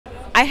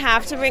I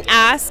have to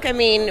ask, I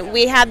mean,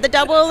 we had the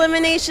double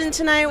elimination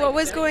tonight. What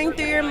was going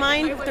through your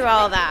mind through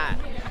all that?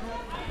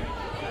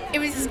 It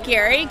was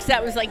scary because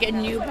that was like a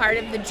new part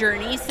of the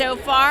journey so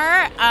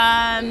far.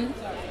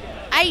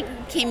 I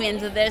came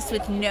into this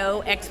with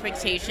no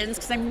expectations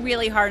because I'm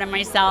really hard on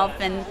myself,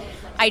 and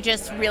I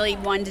just really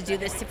wanted to do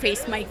this to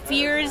face my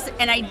fears,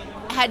 and I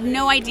had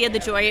no idea the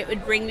joy it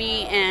would bring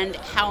me and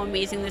how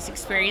amazing this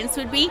experience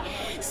would be.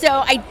 So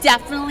I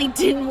definitely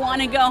didn't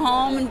want to go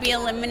home and be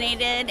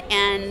eliminated,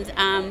 and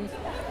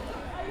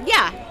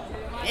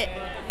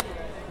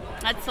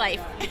that's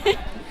life.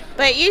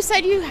 But you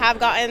said you have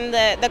gotten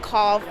the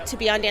call to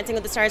be on Dancing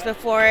with the Stars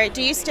before.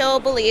 Do you still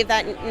believe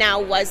that now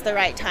was the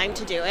right time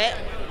to do it?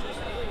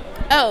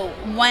 Oh,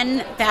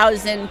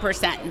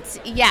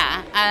 1,000%.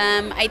 Yeah.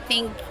 I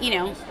think,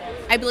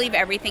 I believe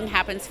everything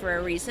happens for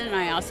a reason, and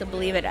I also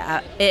believe it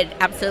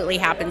absolutely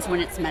happens when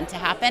it's meant to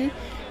happen.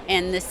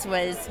 And this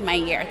was my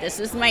year. This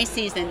was my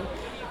season.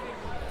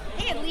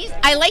 Hey, at least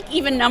I like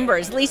even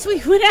numbers. At least we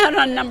went out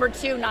on number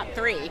 2, not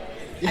 3.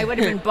 I would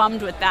have been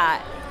bummed with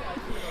that.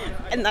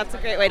 And that's a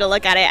great way to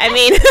look at it. I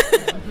mean,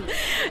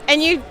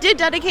 and you did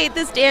dedicate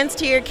this dance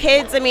to your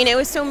kids. I mean, it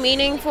was so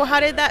meaningful. How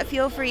did that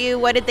feel for you?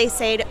 What did they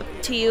say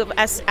to you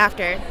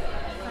after?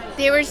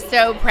 They were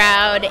so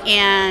proud,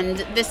 and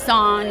this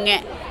song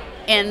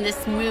and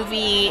this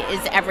movie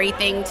is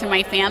everything to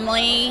my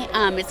family.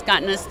 It's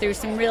gotten us through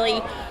some really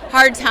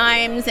hard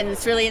times, and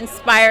it's really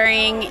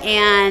inspiring,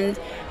 and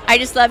I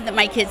just love that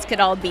my kids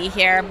could all be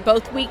here.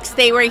 Both weeks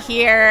they were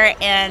here,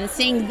 and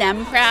seeing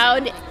them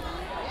proud,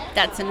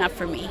 that's enough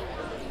for me.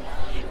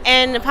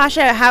 And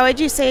Pasha, how would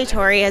you say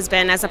Tori has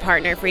been as a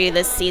partner for you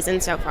this season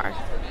so far?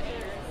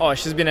 Oh,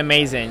 she's been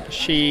amazing.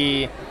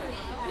 She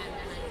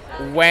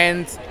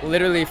went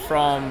literally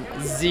from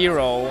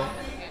 0,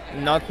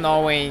 not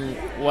knowing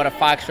what a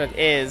foxtrot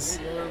is,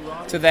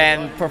 to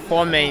then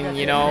performing,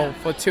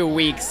 for 2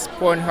 weeks,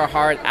 pouring her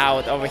heart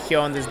out over here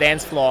on this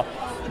dance floor,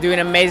 doing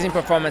amazing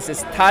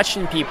performances,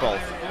 touching people,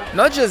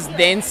 not just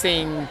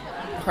dancing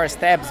her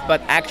steps, but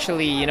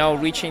actually,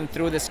 reaching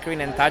through the screen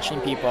and touching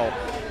people.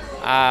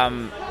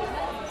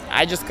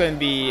 I just couldn't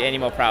be any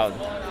more proud.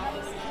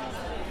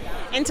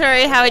 And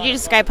Tori, how would you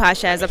describe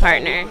Pasha as a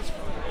partner?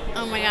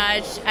 Oh my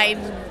gosh,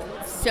 I'm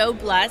so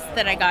blessed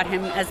that I got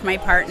him as my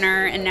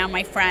partner and now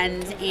my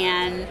friend,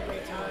 and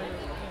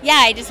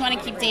yeah, I just want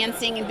to keep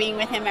dancing and being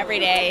with him every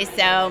day,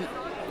 so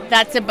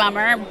that's a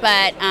bummer,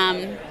 but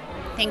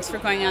thanks for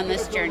going on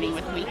this journey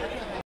with me.